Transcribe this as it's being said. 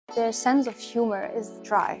Their sense of humor is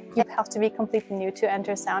dry. You have to be completely new to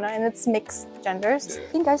enter sauna, and it's mixed genders. I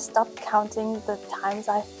think I stopped counting the times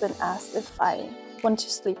I've been asked if I want to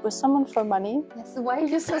sleep with someone for money. Yes, why are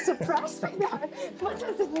you so surprised by that? What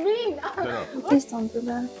does it mean? No. Please don't do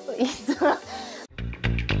that, please.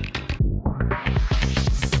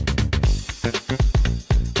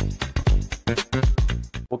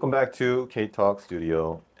 Welcome back to K-Talk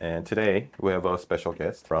Studio, and today we have a special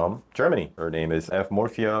guest from Germany. Her name is F.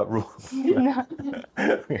 Morphia Ru.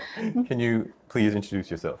 Can you please introduce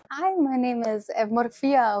yourself? Hi, my name is F.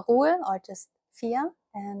 Morphia Ruhl, or just Fia,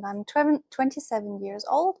 and I'm 27 years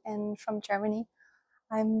old and from Germany.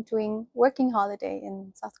 I'm doing working holiday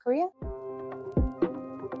in South Korea.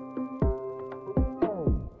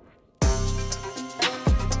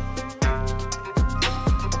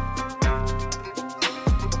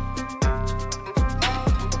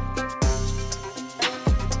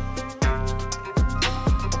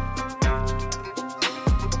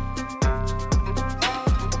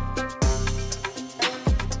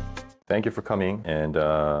 Thank you for coming, and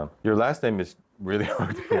your last name is really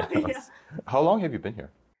hard to pronounce. Yeah. How long have you been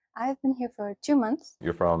here? I've been here for 2 months.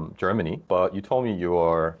 You're from Germany, but you told me you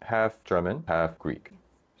are half German, half Greek.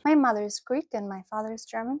 My mother is Greek and my father is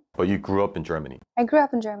German. But you grew up in Germany? I grew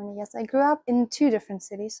up in Germany, yes. I grew up in 2 different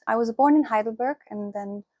cities. I was born in Heidelberg and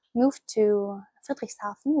then moved to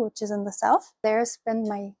Friedrichshafen, which is in the south. There I spent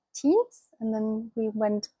my teens, and then we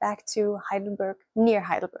went back to Heidelberg, near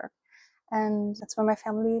Heidelberg. And that's where my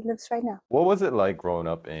family lives right now. What was it like growing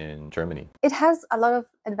up in Germany? It has a lot of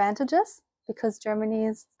advantages because Germany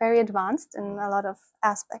is very advanced in a lot of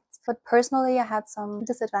aspects. But personally, I had some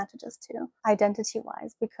disadvantages too,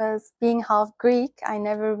 identity-wise, because being half Greek, I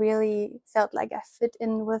never really felt like I fit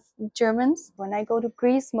in with Germans. When I go to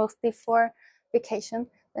Greece, mostly for vacation,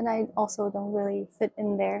 then I also don't really fit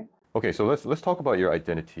in there. Okay, so let's talk about your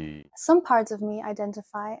identity. Some parts of me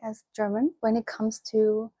identify as German when it comes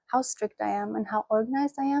to how strict I am and how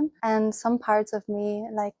organized I am. And some parts of me,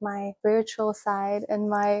 like my spiritual side and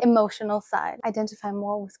my emotional side, identify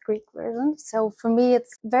more with Greek version. So for me,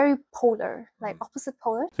 it's very polar, like opposite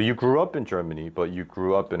polar. So you grew up in Germany, but you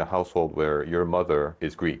grew up in a household where your mother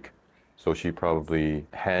is Greek. So she probably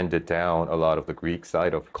handed down a lot of the Greek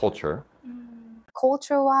side of culture.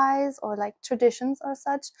 Culture-wise or like traditions or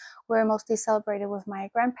such were mostly celebrated with my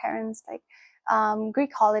grandparents, like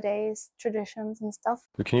Greek holidays, traditions and stuff.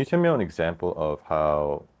 Can you tell me an example of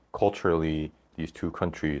how culturally these two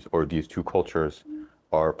countries or these two cultures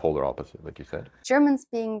are polar opposite, like you said? Germans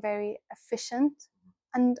being very efficient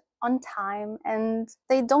and on time, and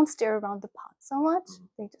they don't steer around the pot so much.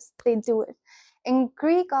 They do it. And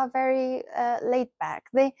Greek are very laid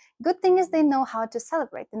back. Good thing is they know how to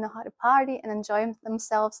celebrate. They know how to party and enjoy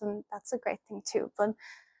themselves, and that's a great thing too. But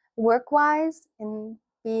work-wise, in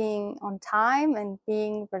being on time and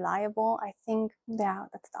being reliable, I think, yeah,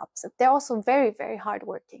 that's the opposite. They're also very, very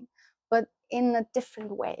hardworking, but in a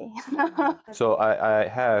different way. So I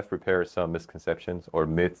have prepared some misconceptions or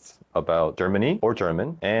myths about Germany or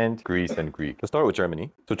German and Greece and Greek. Let's start with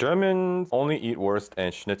Germany. So Germans only eat wurst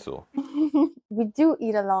and schnitzel. We do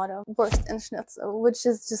eat a lot of wurst and schnitzel, which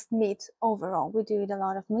is just meat overall. We do eat a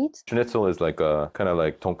lot of meat. Schnitzel is like a kind of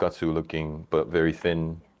like tonkatsu looking, but very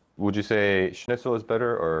thin. Would you say schnitzel is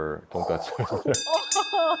better or tonkatsu?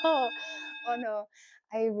 Oh no.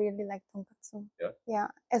 I really like tonkatsu. Yeah? Yeah,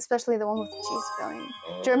 especially the one with the cheese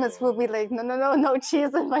filling. Germans will be like, no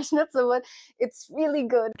cheese in my schnitzel, but it's really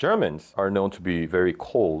good. Germans are known to be very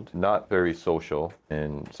cold, not very social,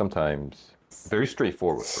 and sometimes very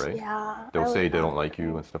straightforward, right? Yeah. They'll say they don't like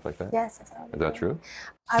you and stuff like that? Yes. Is that true?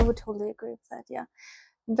 I would totally agree with that, yeah.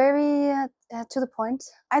 Very to the point.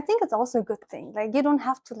 I think it's also a good thing. Like, you don't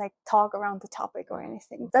have to like talk around the topic or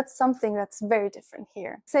anything. That's something that's very different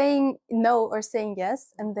here. Saying no or saying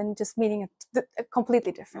yes and then just meaning a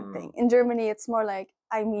completely different thing. In Germany, it's more like,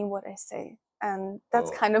 I mean what I say. And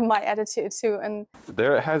that's kind of my attitude too. And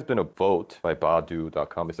there has been a vote by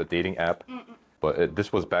Badu.com. It's a dating app. But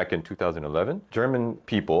this was back in 2011. German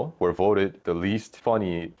people were voted the least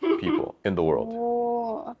funny people in the world.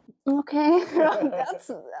 Oh, okay. that's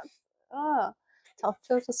tough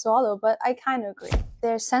pill to swallow, but I kind of agree.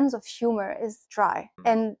 Their sense of humor is dry,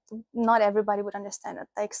 and not everybody would understand it.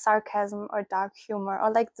 Like sarcasm or dark humor,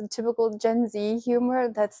 or like the typical Gen Z humor,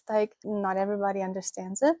 that's like not everybody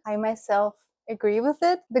understands it. I myself agree with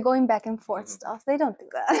it. The going back and forth stuff, they don't do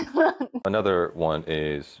that. Another one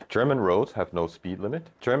is German roads have no speed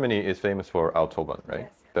limit. Germany is famous for Autobahn, right?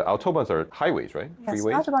 Yes. The Autobahns are highways, right? Yes,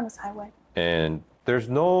 Freeways. Autobahn is highway. And there's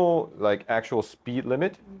no like actual speed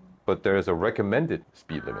limit, but there's a recommended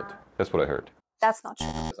speed limit. That's what I heard. That's not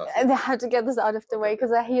true. And I have to get this out of the way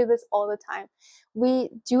because I hear this all the time. We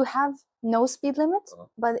do have no speed limit,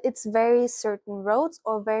 but it's very certain roads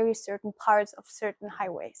or very certain parts of certain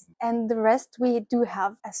highways. And the rest we do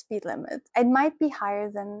have a speed limit. It might be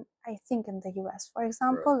higher than I think in the US, for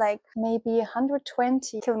example, like maybe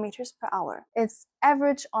 120 kilometers per hour. It's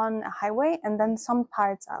average on a highway, and then some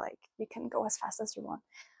parts are like you can go as fast as you want.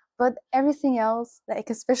 But everything else,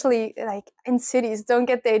 like especially like in cities, don't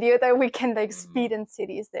get the idea that we can like speed in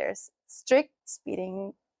cities. There's strict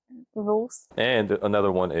speeding rules. And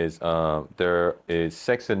another one is there is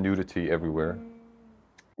sex and nudity everywhere.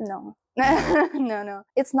 No. No.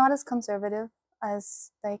 It's not as conservative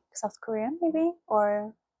as like South Korea maybe,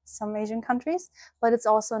 or some Asian countries, but it's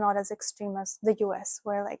also not as extreme as the US,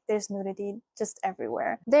 where like there's nudity just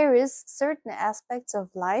everywhere. There is certain aspects of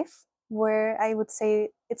life where I would say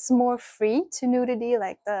it's more free to nudity,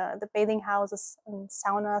 like the bathing houses and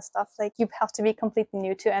sauna stuff. Like you have to be completely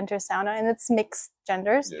nude to enter sauna, and it's mixed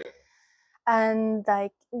genders. Yeah. And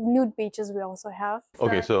like nude beaches we also have.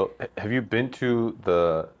 Okay, so have you been to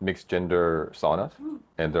the mixed gender saunas?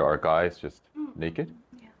 And there are guys just naked?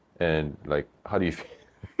 Yeah. And like, how do you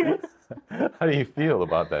feel? How do you feel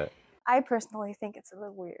about that? I personally think it's a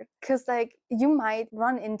little weird because like you might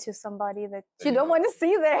run into somebody that you don't want to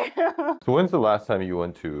see there. So when's the last time you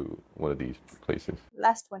went to one of these places?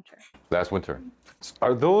 Last winter. Last winter.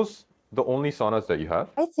 Are those the only saunas that you have?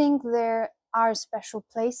 I think there are special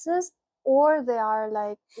places, or there are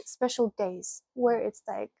like special days where it's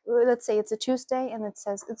like, let's say it's a Tuesday and it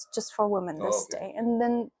says it's just for women this day. And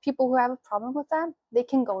then people who have a problem with that, they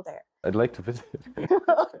can go there. I'd like to visit.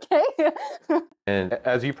 Okay. And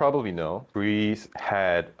as you probably know, Greece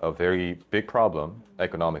had a very big problem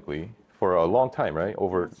economically for a long time, right?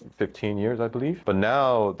 Over 15 years, I believe. But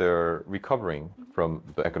now they're recovering from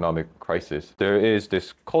the economic crisis. There is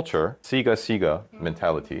this culture, siga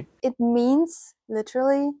mentality. It means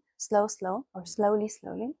literally slow, or slowly.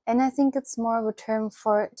 And I think it's more of a term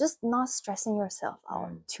for just not stressing yourself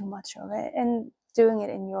out too much of it and doing it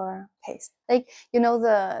in your pace. Like, you know,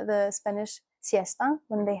 the Spanish siesta,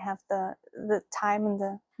 when they have the time in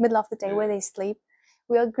the middle of the day where they sleep.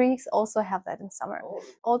 We Greeks also have that in summer.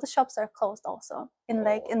 All the shops are closed also in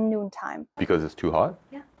noon time. Because it's too hot?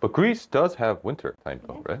 Yeah. But Greece does have winter time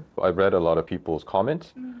though, right? I've read a lot of people's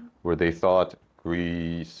comments where they thought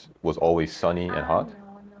Greece was always sunny and hot.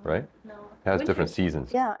 Right? No. It has different seasons.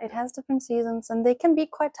 Yeah, it has different seasons, and they can be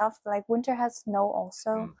quite tough. Like winter has snow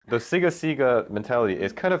also. The siga mentality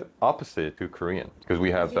is kind of opposite to Korean because we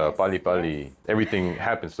have the pali. Yes. Everything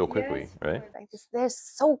happens so quickly, right? Like this, they're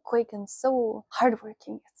so quick and so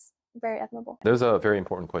hardworking. It's very admirable. There's a very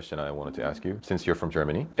important question I wanted to ask you since you're from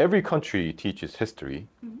Germany. Every country teaches history.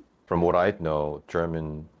 From what I know,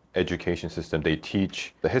 German education system, they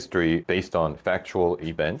teach the history based on factual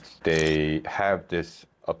events. They have this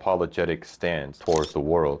apologetic stance towards the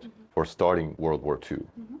world for starting World War II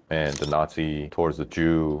and the Nazi towards the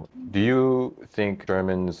Jew. Do you think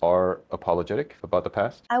Germans are apologetic about the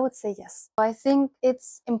past? I would say yes. I think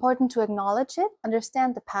it's important to acknowledge it,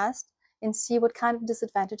 understand the past, and see what kind of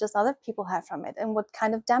disadvantages other people have from it and what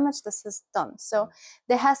kind of damage this has done. So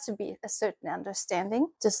there has to be a certain understanding.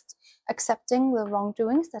 Just accepting the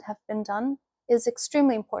wrongdoings that have been done is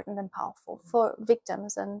extremely important and powerful for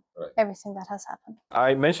victims and everything that has happened.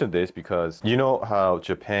 I mentioned this because you know how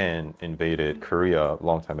Japan invaded Korea a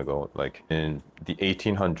long time ago, like in the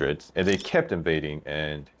 1800s, and they kept invading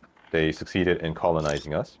and they succeeded in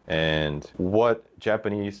colonizing us. And what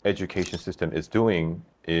Japanese education system is doing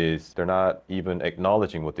is they're not even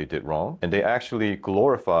acknowledging what they did wrong. And they actually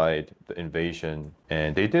glorified the invasion.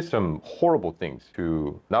 And they did some horrible things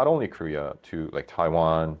to not only Korea, to like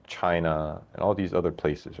Taiwan, China, and all these other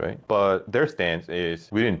places, right? But their stance is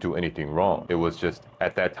we didn't do anything wrong. It was just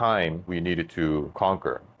at that time we needed to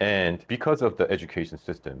conquer. And because of the education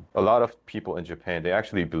system, a lot of people in Japan, they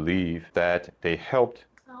actually believe that they helped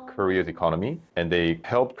Korea's economy and they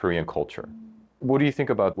helped Korean culture. What do you think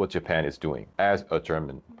about what Japan is doing as a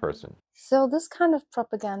German person? So this kind of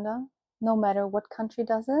propaganda, no matter what country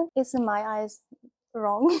does it, is in my eyes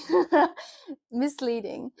wrong,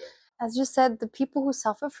 misleading. As you said, the people who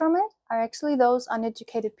suffer from it are actually those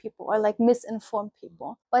uneducated people or like misinformed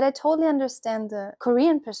people. But I totally understand the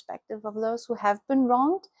Korean perspective of those who have been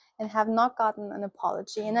wronged and have not gotten an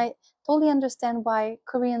apology. And I totally understand why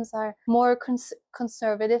Koreans are more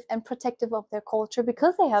conservative and protective of their culture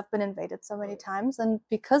because they have been invaded so many times and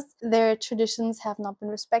because their traditions have not been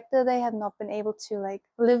respected. They have not been able to like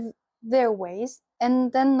live their ways,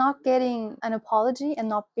 and then not getting an apology and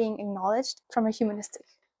not being acknowledged from a humanistic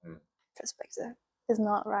perspective is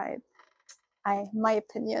not right. my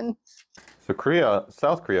opinion. So Korea,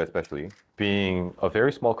 South Korea especially, being a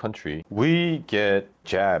very small country, we get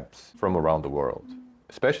jabs from around the world,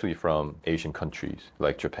 especially from Asian countries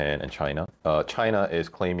like Japan and China. China is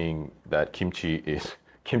claiming that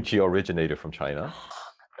kimchi originated from China.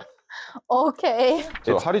 Okay.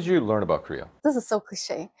 So how did you learn about Korea? This is so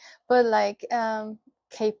cliche, but like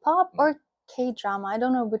K-pop or K-drama, I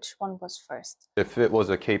don't know which one was first. If it was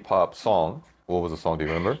a K-pop song, what was the song? Do you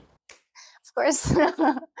remember? Of course,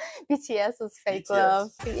 BTS was Fake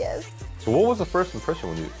Love. Yes. So what was the first impression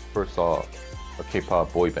when you first saw a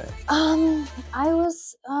K-pop boy band? I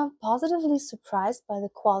was positively surprised by the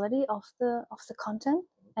quality of the content,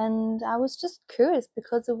 and I was just curious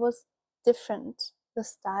because it was different. The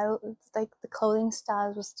style, like the clothing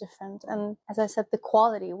style was different, and as I said, the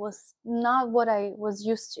quality was not what I was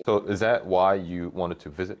used to. So is that why you wanted to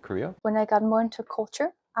visit Korea? When I got more into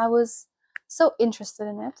culture, I was so interested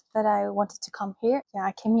in it that I wanted to come here. Yeah,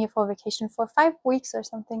 I came here for vacation for 5 weeks or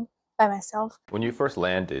something by myself. When you first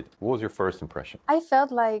landed, what was your first impression? I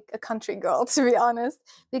felt like a country girl, to be honest,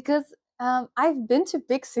 because I've been to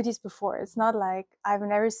big cities before. It's not like I've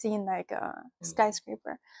never seen like a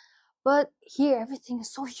skyscraper. But here, everything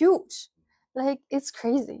is so huge. Like, it's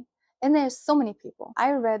crazy. And there's so many people. I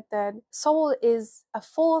read that Seoul is a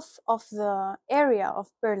fourth of the area of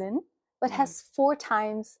Berlin, but has 4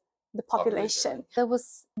 times the population. That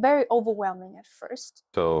was very overwhelming at first.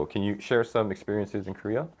 So can you share some experiences in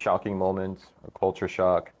Korea? Shocking moments, or culture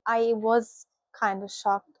shock? I was kind of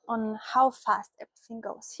shocked on how fast everything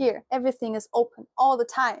goes here. Everything is open all the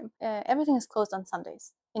time. Everything is closed on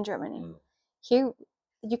Sundays in Germany. Here,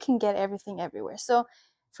 you can get everything everywhere. So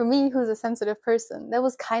for me, who's a sensitive person, that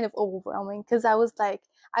was kind of overwhelming because I was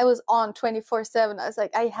on 24/7. I was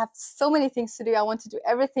like, I have so many things to do. I want to do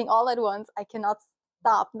everything all at once. I cannot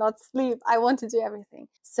stop, not sleep. I want to do everything.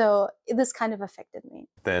 So this kind of affected me.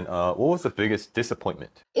 Then what was the biggest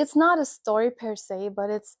disappointment? It's not a story per se,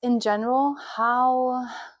 but it's in general how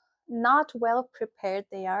not well prepared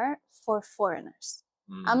they are for foreigners.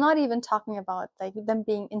 I'm not even talking about like them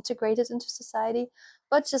being integrated into society,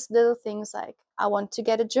 but just little things like I want to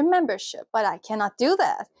get a gym membership, but I cannot do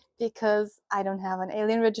that because I don't have an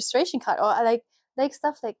alien registration card, or like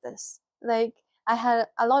stuff like this. Like I had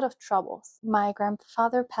a lot of troubles. My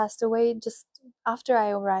grandfather passed away just after I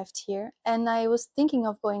arrived here, and I was thinking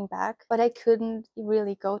of going back, but I couldn't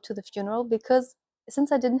really go to the funeral because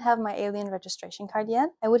since I didn't have my alien registration card yet,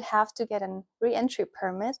 I would have to get a re-entry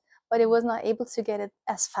permit, but I was not able to get it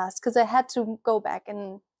as fast because I had to go back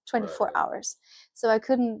in 24 hours. So I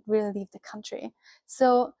couldn't really leave the country.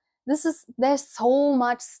 So there's so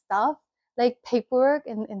much stuff, like paperwork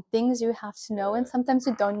and things you have to know, and sometimes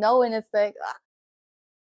you don't know, and it's like,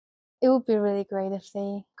 it would be really great if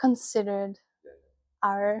they considered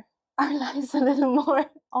our lives a little more.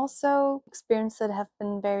 Also, experiences that have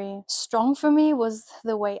been very strong for me was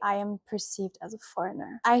the way I am perceived as a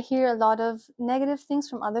foreigner. I hear a lot of negative things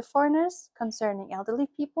from other foreigners concerning elderly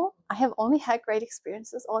people. I have only had great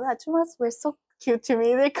experiences. All the Achumas were so cute to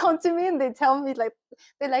me. They come to me and they tell me like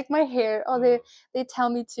they like my hair, or they tell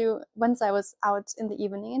me to, once I was out in the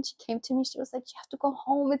evening and she came to me, she was like, you have to go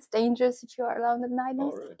home, it's dangerous if you are alone at night. And I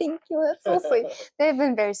was like, thank you, that's so sweet. They've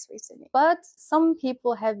been very sweet to me. But some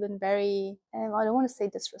people have been very, I don't want to say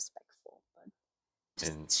disrespectful, but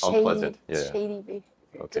just unpleasant. shady behavior.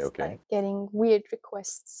 Okay, just like getting weird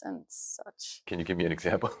requests and such. Can you give me an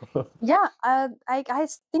example? Yeah, I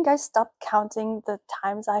think I stopped counting the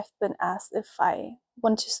times I've been asked if I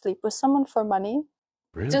want to sleep with someone for money.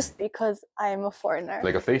 Really? Just because I'm a foreigner.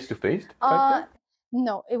 Like a face-to-face?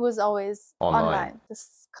 No, it was always online.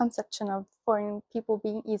 This conception of foreign people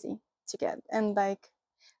being easy to get, and like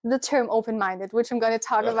the term open-minded, which I'm going to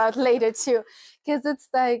talk about later too, because it's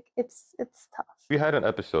like it's tough. We had an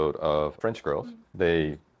episode of French girls.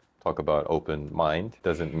 They talk about open mind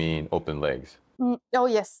doesn't mean open legs. Oh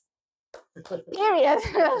yes. Period.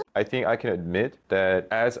 I think I can admit that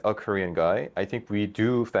as a Korean guy, I think we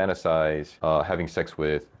do fantasize having sex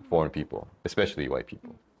with foreign people, especially white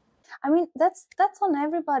people. I mean, that's on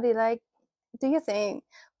everybody. Like, do you think?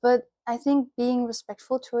 But I think being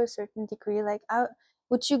respectful to a certain degree, like,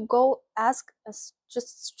 would you go ask a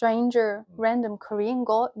just stranger, random Korean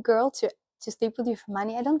girl to sleep with you for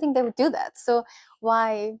money? I don't think they would do that. So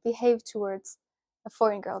why behave towards a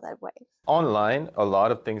foreign girl that way? Online, a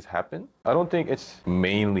lot of things happen. I don't think it's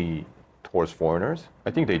mainly towards foreigners.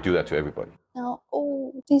 I think they do that to everybody. No,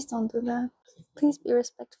 please don't do that. Please be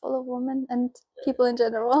respectful of women and people in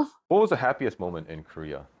general. What was the happiest moment in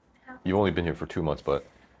Korea? You've only been here for 2 months, but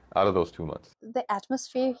out of those 2 months? The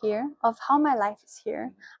atmosphere here, of how my life is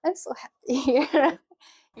here. I'm so happy here.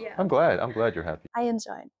 Yeah. I'm glad you're happy. I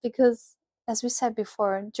enjoyed because, as we said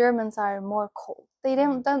before, Germans are more cold. They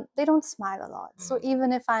don't smile a lot. So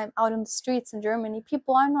even if I'm out on the streets in Germany,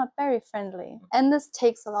 people are not very friendly, and this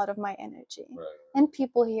takes a lot of my energy. Right. And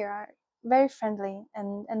people here are very friendly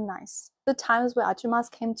and nice. The times where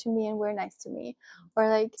ajumas came to me and were nice to me, or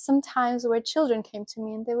like sometimes where children came to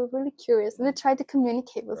me and they were really curious and they tried to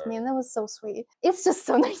communicate with me, and that was so sweet. It's just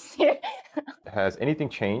so nice here. Has anything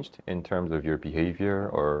changed in terms of your behavior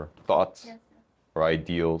or thoughts or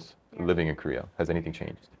ideals living in Korea? Has anything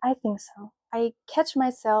changed? I think so. I catch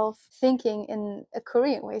myself thinking in a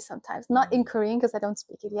Korean way sometimes, not in Korean because I don't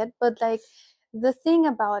speak it yet, but like the thing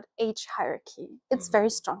about age hierarchy, it's very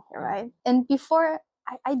strong here, right? And before,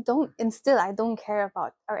 I don't care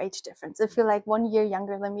about our age difference. If you're like 1 year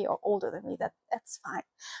younger than me or older than me, that's fine.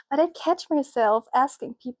 But I catch myself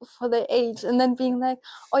asking people for their age and then being like,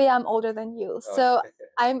 oh yeah, I'm older than you, so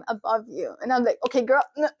I'm above you. And I'm like, okay, girl,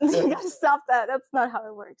 no, you gotta stop that. That's not how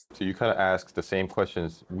it works. So you kind of ask the same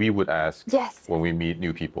questions we would ask when we meet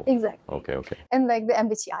new people. Exactly. Okay. And like the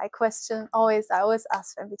MBTI question, I always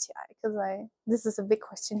ask for MBTI because this is a big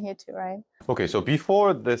question here too, right? Okay, so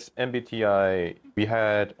before this MBTI, we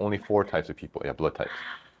had only 4 types of people. Yeah, blood types.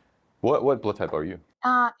 What blood type are you?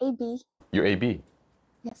 AB. You're AB.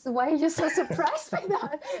 Yes. Why are you so surprised by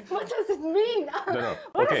that? What does it mean? No.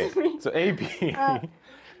 What Okay, does it mean? so AB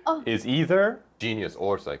is either genius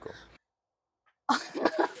or psycho.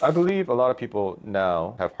 I believe a lot of people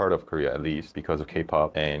now have heard of Korea, at least because of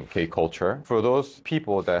K-pop and K-culture. For those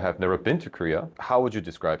people that have never been to Korea, how would you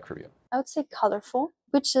describe Korea? I would say colorful,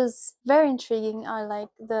 which is very intriguing. I like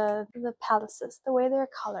the palaces, the way they're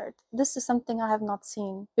colored. This is something I have not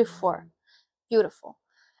seen before. Beautiful.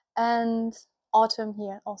 And autumn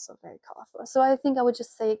here, also very colorful. So I think I would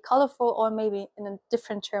just say colorful, or maybe in a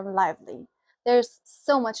different term, lively. There's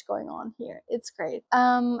so much going on here. It's great.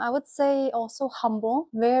 I would say also humble,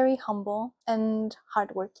 very humble and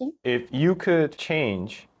hardworking. If you could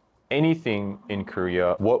change anything in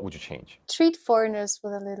Korea, what would you change? Treat foreigners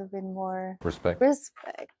with a little bit more Respect.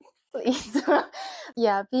 Please.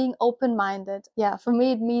 Yeah, being open-minded. Yeah, for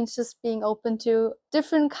me it means just being open to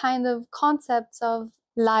different kind of concepts of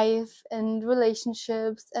life and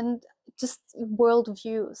relationships and just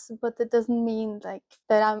worldviews, but that doesn't mean like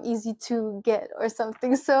that I'm easy to get or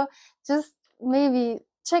something. So just maybe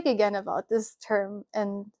check again about this term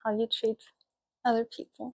and how you treat other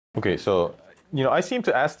people. Okay, so I seem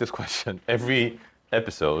to ask this question every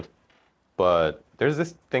episode, but there's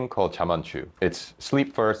this thing called 자만추. It's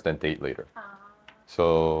sleep first and date later.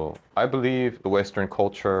 So I believe the Western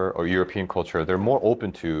culture or European culture, they're more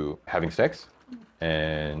open to having sex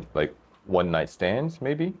and like one night stands,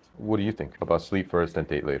 maybe. What do you think about sleep first and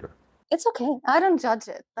date later? It's okay. I don't judge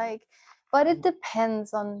it. But it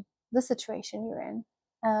depends on the situation you're in.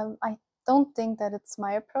 I don't think that it's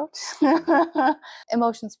my approach.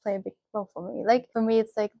 Emotions play a big role for me. Like for me,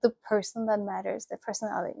 it's like the person that matters, their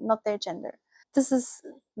personality, not their gender. This is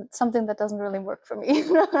something that doesn't really work for me,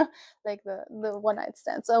 like the one night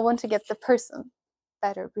stand. So I want to get the person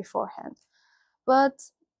better beforehand. But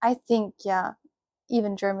I think,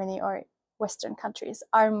 even Germany or Western countries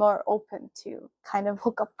are more open to kind of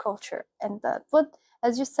hookup culture and that. But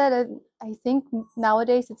as you said, I think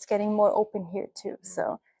nowadays it's getting more open here too.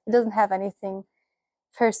 So it doesn't have anything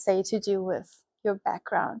per se to do with your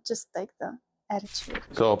background, just like the attitude.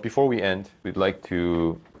 So before we end, we'd like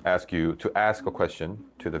to ask you to ask a question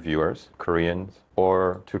to the viewers, Koreans,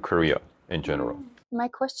 or to Korea in general. My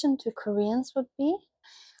question to Koreans would be,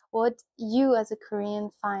 what you as a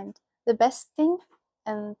Korean find the best thing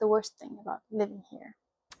and the worst thing about living here?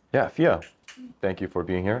 Yeah, Fia, thank you for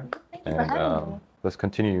being here. Thank you for having me. Let's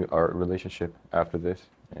continue our relationship after this.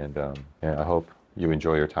 And I hope you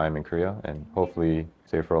enjoy your time in Korea and hopefully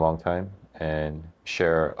stay for a long time and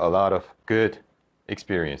share a lot of good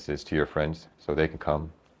experiences to your friends so they can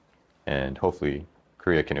come, and hopefully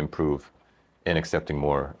Korea can improve in accepting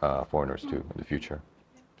more foreigners too in the future.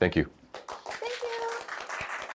 Thank you.